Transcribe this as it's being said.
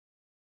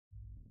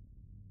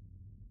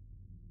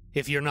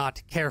if you're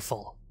not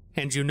careful,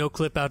 and you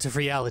no-clip out of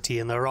reality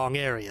in the wrong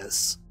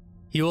areas,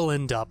 you'll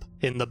end up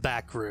in the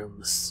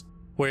Backrooms,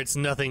 where it's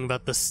nothing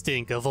but the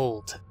stink of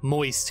old,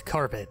 moist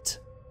carpet,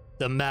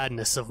 the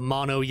madness of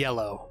mono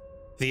yellow,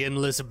 the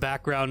endless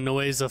background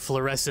noise of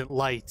fluorescent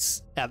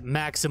lights at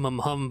maximum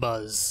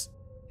humbuzz,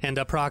 and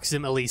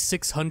approximately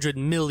 600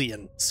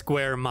 million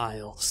square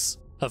miles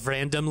of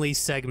randomly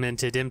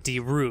segmented empty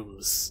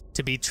rooms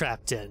to be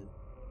trapped in.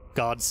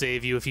 God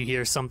save you if you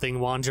hear something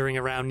wandering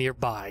around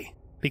nearby,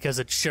 because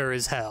it sure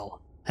as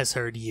hell has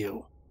heard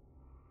you.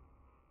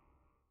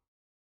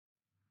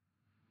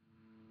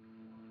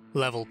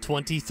 Level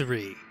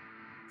 23,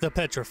 The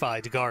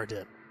Petrified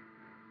Garden.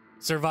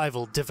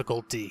 Survival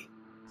difficulty,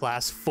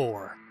 Class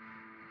 4.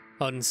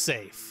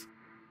 Unsafe.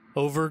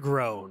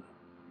 Overgrown.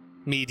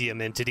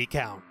 Medium entity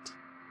count.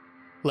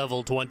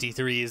 Level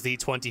 23 is the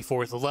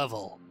 24th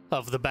level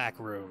of the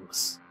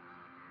Backrooms.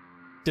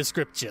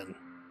 Description: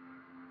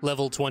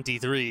 Level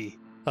 23,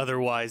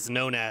 otherwise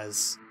known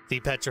as the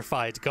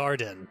Petrified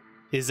Garden,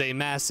 is a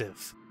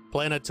massive,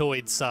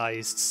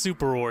 planetoid-sized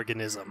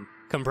superorganism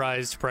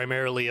comprised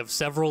primarily of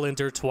several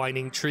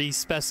intertwining tree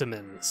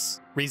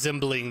specimens,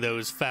 resembling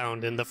those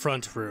found in the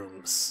front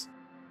rooms.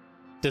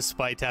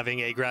 Despite having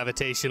a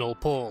gravitational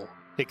pull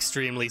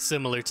extremely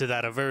similar to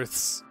that of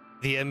Earth's,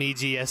 the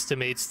MEG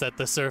estimates that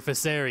the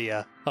surface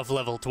area of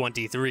Level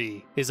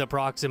 23 is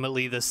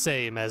approximately the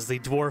same as the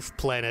dwarf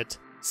planet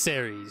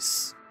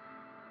Ceres.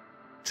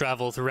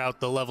 Travel throughout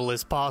the level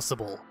is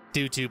possible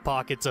due to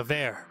pockets of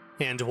air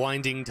and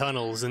winding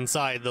tunnels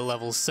inside the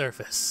level's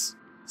surface,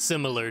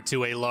 similar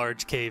to a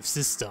large cave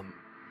system.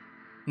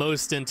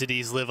 Most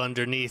entities live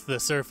underneath the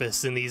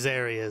surface in these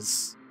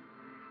areas.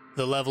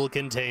 The level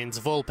contains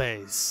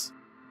vulpes,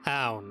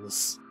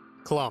 hounds,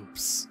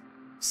 clumps,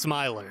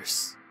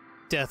 smilers,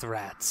 death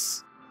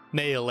rats,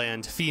 male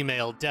and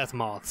female death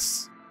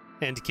moths,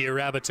 and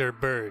Kirabator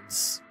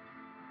birds.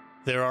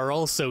 There are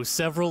also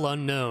several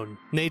unknown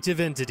native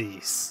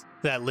entities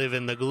that live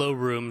in the glow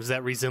rooms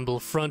that resemble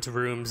front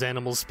rooms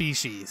animal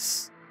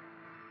species.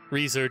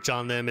 Research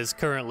on them is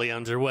currently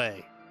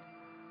underway.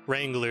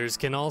 Wranglers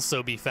can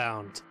also be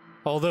found,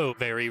 although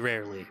very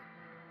rarely.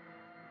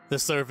 The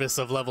surface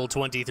of Level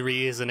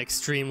 23 is an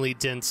extremely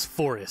dense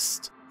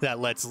forest that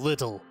lets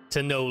little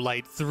to no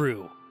light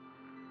through.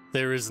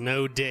 There is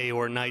no day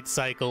or night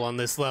cycle on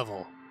this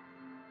level.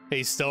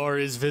 A star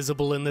is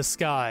visible in the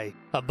sky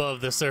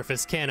above the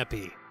surface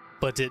canopy,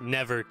 but it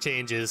never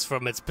changes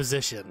from its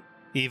position,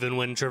 even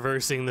when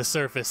traversing the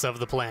surface of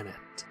the planet.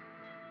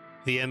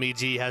 The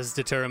MEG has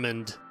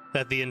determined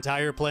that the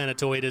entire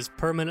planetoid is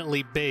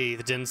permanently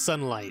bathed in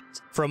sunlight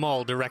from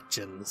all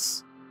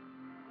directions.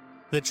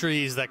 The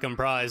trees that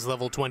comprise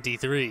Level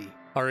 23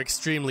 are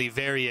extremely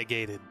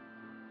variegated.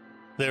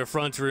 Their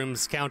front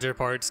room's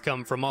counterparts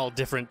come from all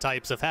different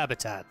types of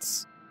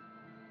habitats.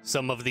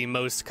 Some of the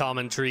most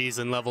common trees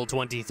in Level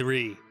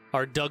 23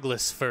 are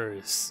Douglas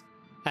firs,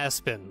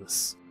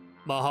 aspens,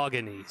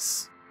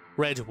 mahoganies,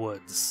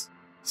 redwoods,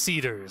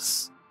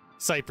 cedars,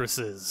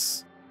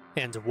 cypresses,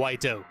 and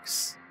white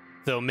oaks,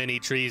 though many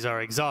trees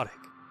are exotic,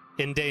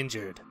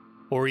 endangered,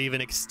 or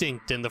even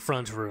extinct in the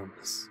front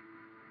rooms.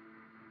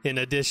 In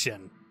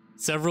addition,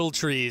 several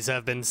trees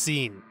have been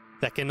seen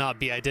that cannot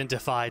be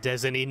identified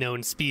as any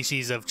known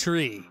species of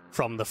tree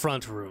from the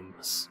front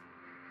rooms.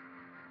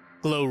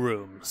 Glow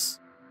rooms.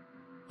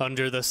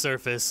 Under the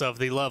surface of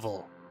the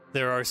level,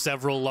 there are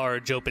several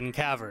large open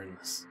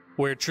caverns,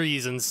 where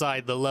trees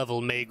inside the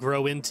level may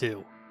grow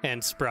into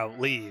and sprout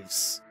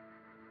leaves.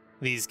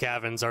 These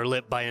caverns are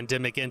lit by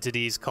endemic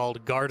entities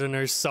called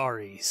gardener's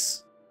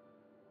saris.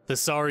 The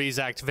saris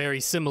act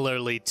very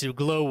similarly to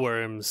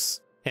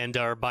glowworms and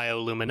are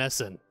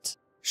bioluminescent,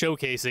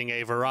 showcasing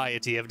a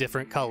variety of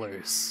different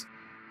colors.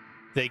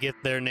 They get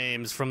their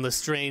names from the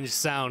strange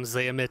sounds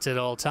they emit at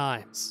all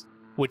times,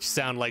 which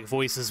sound like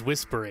voices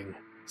whispering,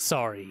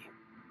 "Sorry."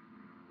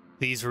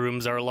 These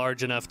rooms are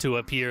large enough to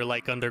appear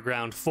like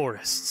underground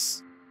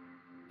forests.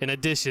 In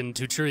addition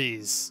to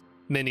trees,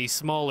 many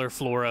smaller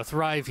flora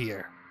thrive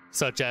here,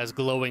 such as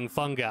glowing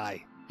fungi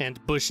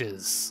and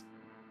bushes.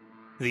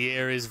 The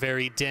air is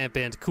very damp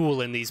and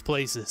cool in these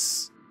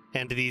places,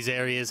 and these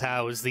areas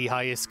house the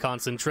highest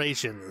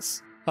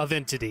concentrations of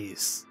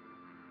entities.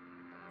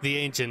 The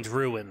ancient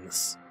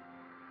ruins.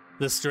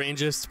 The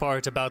strangest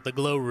part about the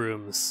glow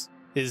rooms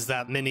is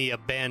that many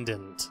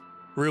abandoned,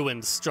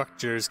 ruined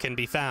structures can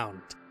be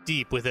found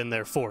deep within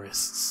their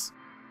forests.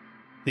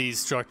 These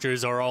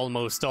structures are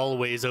almost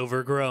always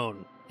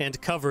overgrown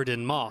and covered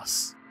in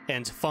moss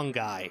and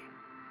fungi.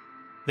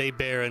 They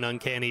bear an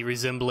uncanny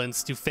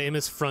resemblance to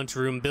famous front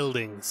room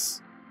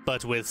buildings,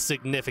 but with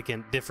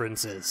significant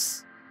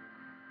differences.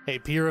 A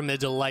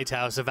pyramidal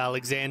lighthouse of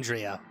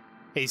Alexandria,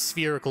 a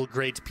spherical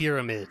Great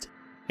Pyramid,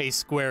 a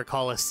square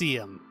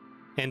Colosseum,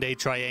 and a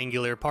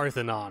triangular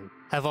Parthenon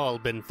have all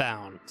been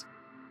found.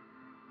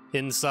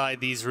 Inside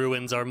these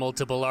ruins are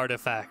multiple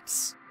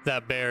artifacts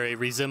that bear a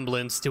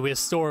resemblance to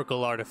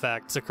historical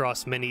artifacts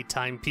across many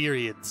time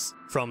periods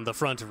from the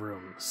front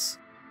rooms.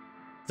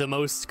 The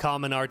most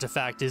common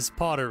artifact is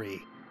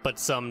pottery, but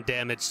some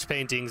damaged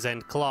paintings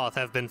and cloth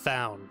have been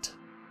found.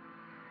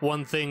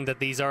 One thing that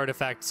these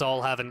artifacts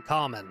all have in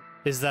common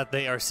is that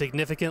they are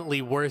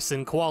significantly worse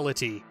in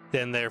quality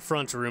than their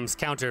front room's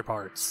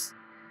counterparts.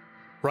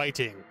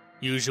 Writing,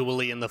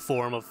 usually in the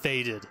form of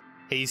faded,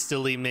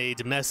 hastily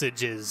made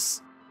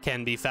messages,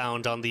 can be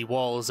found on the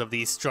walls of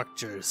these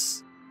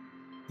structures.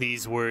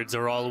 These words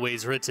are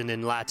always written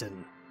in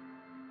Latin.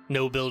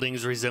 No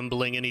buildings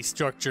resembling any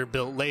structure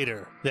built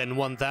later than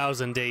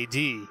 1000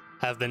 AD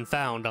have been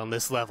found on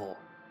this level.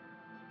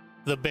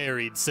 The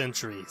Buried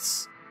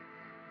Sentries.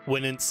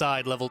 When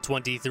inside level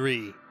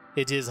 23,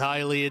 it is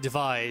highly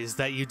advised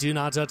that you do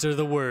not utter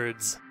the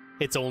words,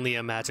 "It's only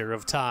a matter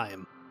of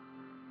time."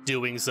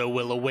 Doing so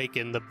will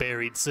awaken the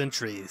Buried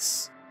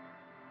Sentries.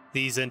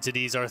 These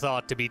entities are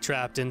thought to be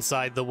trapped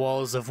inside the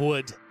walls of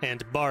wood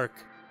and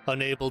bark,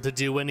 unable to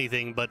do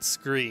anything but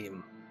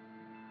scream.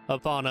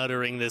 Upon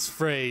uttering this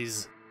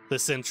phrase, the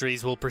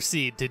sentries will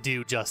proceed to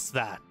do just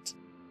that.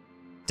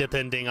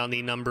 Depending on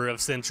the number of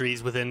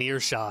sentries within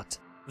earshot,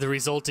 the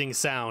resulting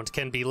sound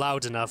can be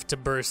loud enough to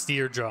burst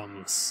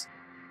eardrums.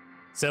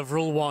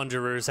 Several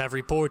wanderers have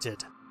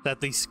reported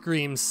that the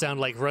screams sound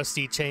like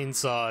rusty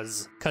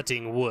chainsaws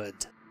cutting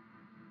wood.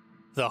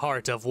 The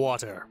Heart of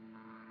Water.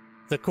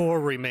 The core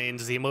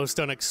remains the most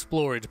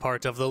unexplored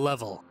part of the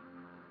level.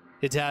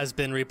 It has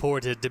been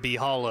reported to be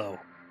hollow.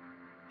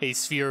 A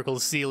spherical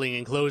ceiling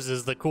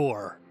encloses the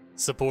core,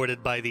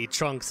 supported by the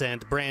trunks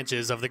and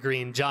branches of the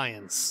green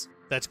giants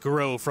that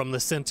grow from the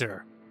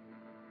center.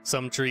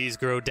 Some trees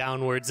grow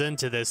downwards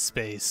into this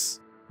space,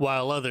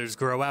 while others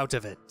grow out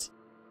of it.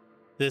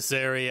 This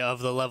area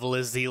of the level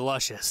is the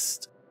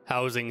lushest,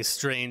 housing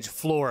strange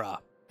flora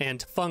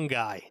and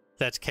fungi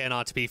that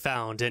cannot be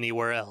found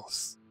anywhere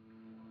else.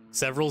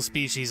 Several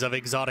species of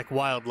exotic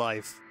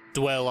wildlife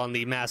dwell on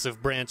the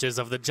massive branches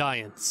of the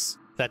giants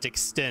that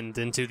extend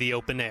into the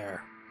open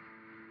air.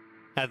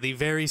 At the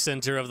very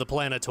center of the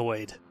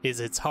planetoid is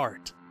its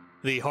heart,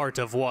 the Heart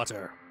of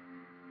Water.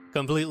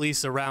 Completely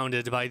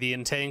surrounded by the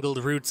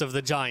entangled roots of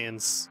the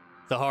giants,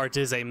 the heart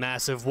is a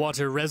massive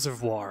water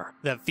reservoir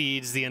that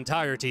feeds the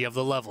entirety of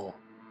the level.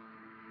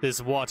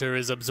 This water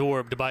is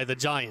absorbed by the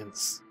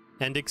giants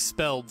and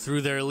expelled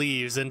through their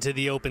leaves into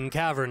the open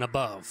cavern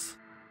above.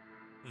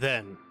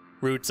 Then,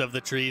 roots of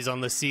the trees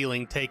on the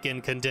ceiling take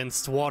in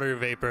condensed water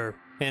vapor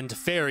and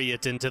ferry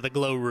it into the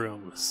glow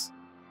rooms.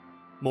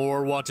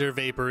 More water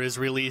vapor is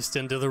released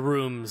into the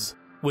rooms,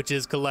 which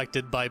is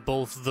collected by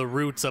both the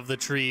roots of the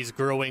trees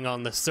growing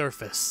on the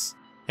surface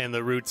and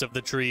the roots of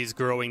the trees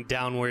growing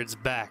downwards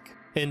back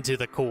into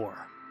the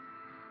core.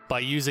 By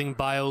using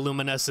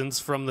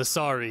bioluminescence from the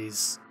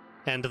saris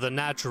and the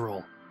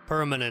natural,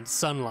 permanent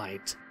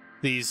sunlight,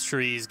 these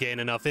trees gain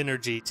enough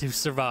energy to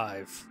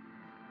survive.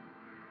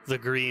 The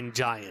Green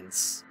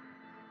Giants.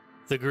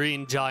 The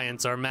Green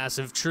Giants are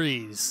massive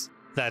trees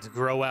that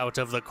grow out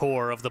of the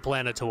core of the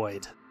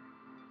planetoid.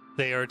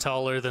 They are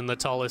taller than the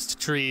tallest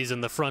trees in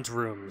the front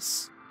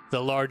rooms,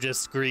 the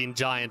largest green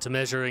giant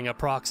measuring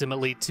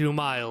approximately 2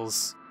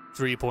 miles,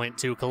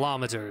 3.2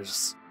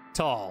 kilometers,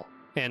 tall,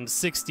 and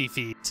 60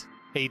 feet,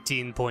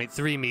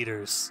 18.3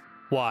 meters,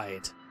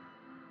 wide.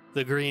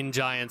 The green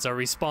giants are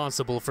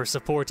responsible for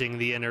supporting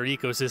the inner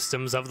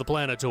ecosystems of the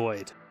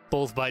planetoid,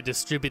 both by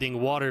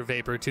distributing water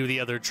vapor to the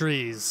other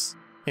trees,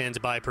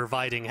 and by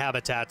providing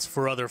habitats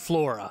for other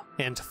flora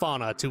and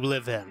fauna to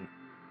live in.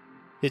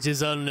 It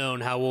is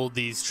unknown how old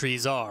these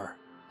trees are,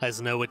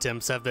 as no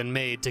attempts have been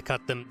made to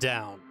cut them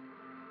down.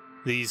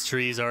 These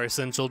trees are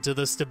essential to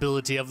the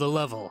stability of the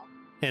level,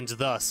 and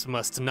thus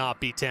must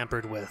not be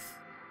tampered with.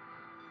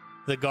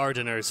 The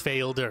Gardener's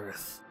Failed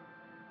Earth.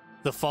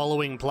 The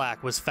following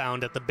plaque was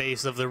found at the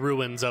base of the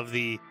ruins of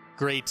the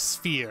Great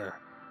Sphere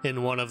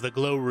in one of the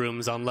glow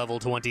rooms on level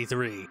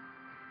 23.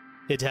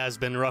 It has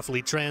been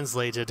roughly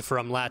translated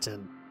from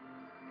Latin.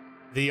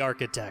 The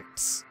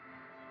Architects.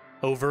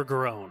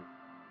 Overgrown.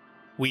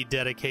 We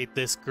dedicate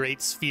this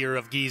great sphere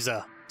of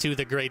Giza to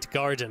the Great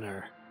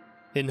Gardener,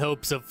 in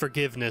hopes of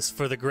forgiveness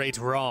for the great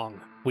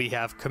wrong we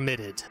have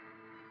committed.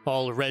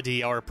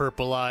 Already our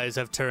purple eyes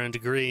have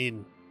turned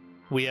green.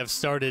 We have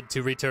started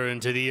to return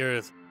to the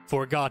earth,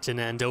 forgotten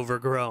and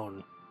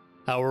overgrown.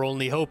 Our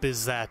only hope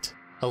is that,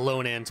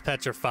 alone and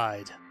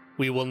petrified,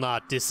 we will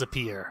not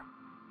disappear,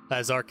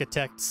 as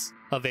architects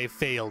of a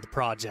failed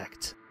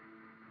project.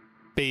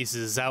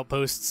 Bases,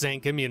 Outposts,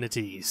 and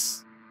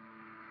Communities.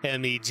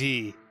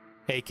 MEG,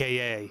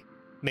 aka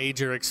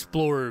Major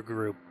Explorer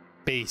Group,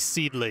 Base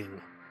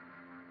Seedling.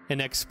 An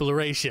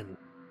exploration,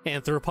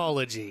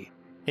 anthropology,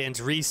 and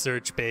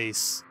research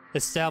base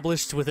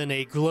established within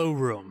a glow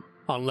room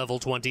on level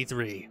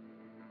 23.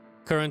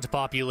 Current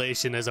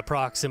population is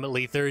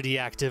approximately 30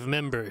 active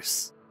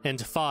members and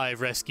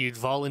 5 rescued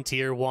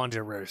volunteer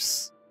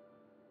wanderers.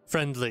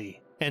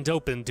 Friendly and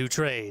open to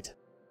trade.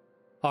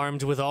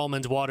 Armed with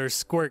almond water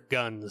squirt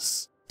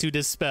guns to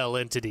dispel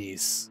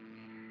entities.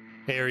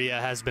 Area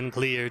has been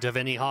cleared of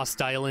any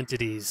hostile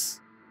entities.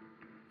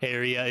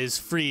 Area is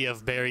free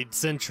of buried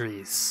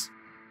sentries.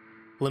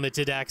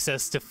 Limited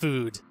access to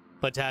food,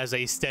 but has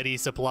a steady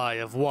supply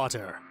of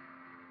water.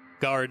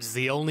 guards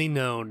the only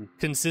known,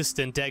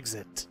 consistent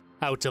exit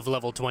out of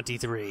level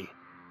 23.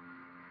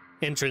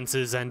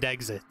 Entrances and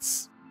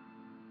exits.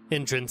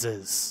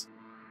 Entrances.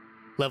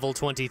 Level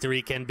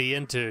 23 can be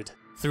entered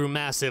through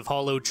massive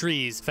hollow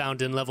trees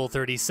found in level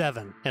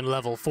 37 and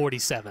level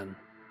 47.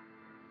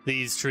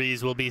 These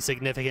trees will be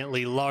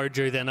significantly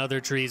larger than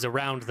other trees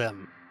around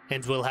them,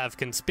 and will have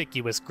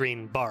conspicuous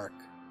green bark.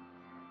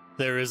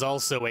 There is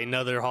also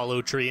another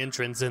hollow tree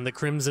entrance in the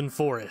Crimson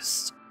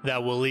Forest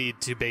that will lead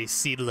to Base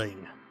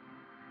Seedling.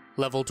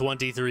 Level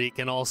 23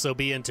 can also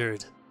be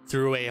entered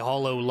through a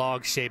hollow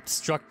log-shaped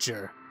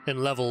structure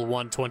in level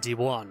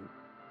 121.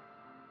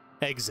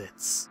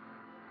 Exits.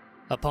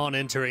 Upon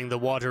entering the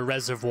water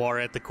reservoir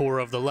at the core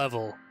of the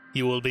level,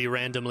 you will be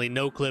randomly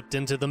no-clipped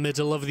into the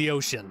middle of the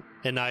ocean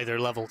in either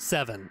level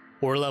 7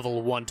 or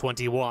level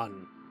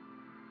 121.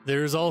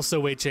 There is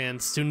also a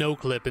chance to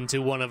no-clip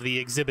into one of the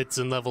exhibits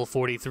in level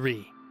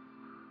 43.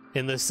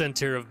 In the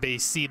center of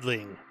Base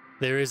Seedling,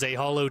 there is a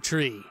hollow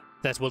tree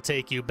that will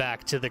take you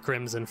back to the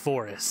Crimson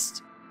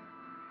Forest.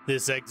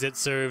 This exit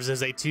serves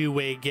as a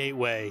two-way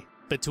gateway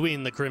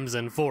between the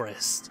Crimson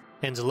Forest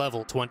and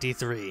level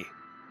 23.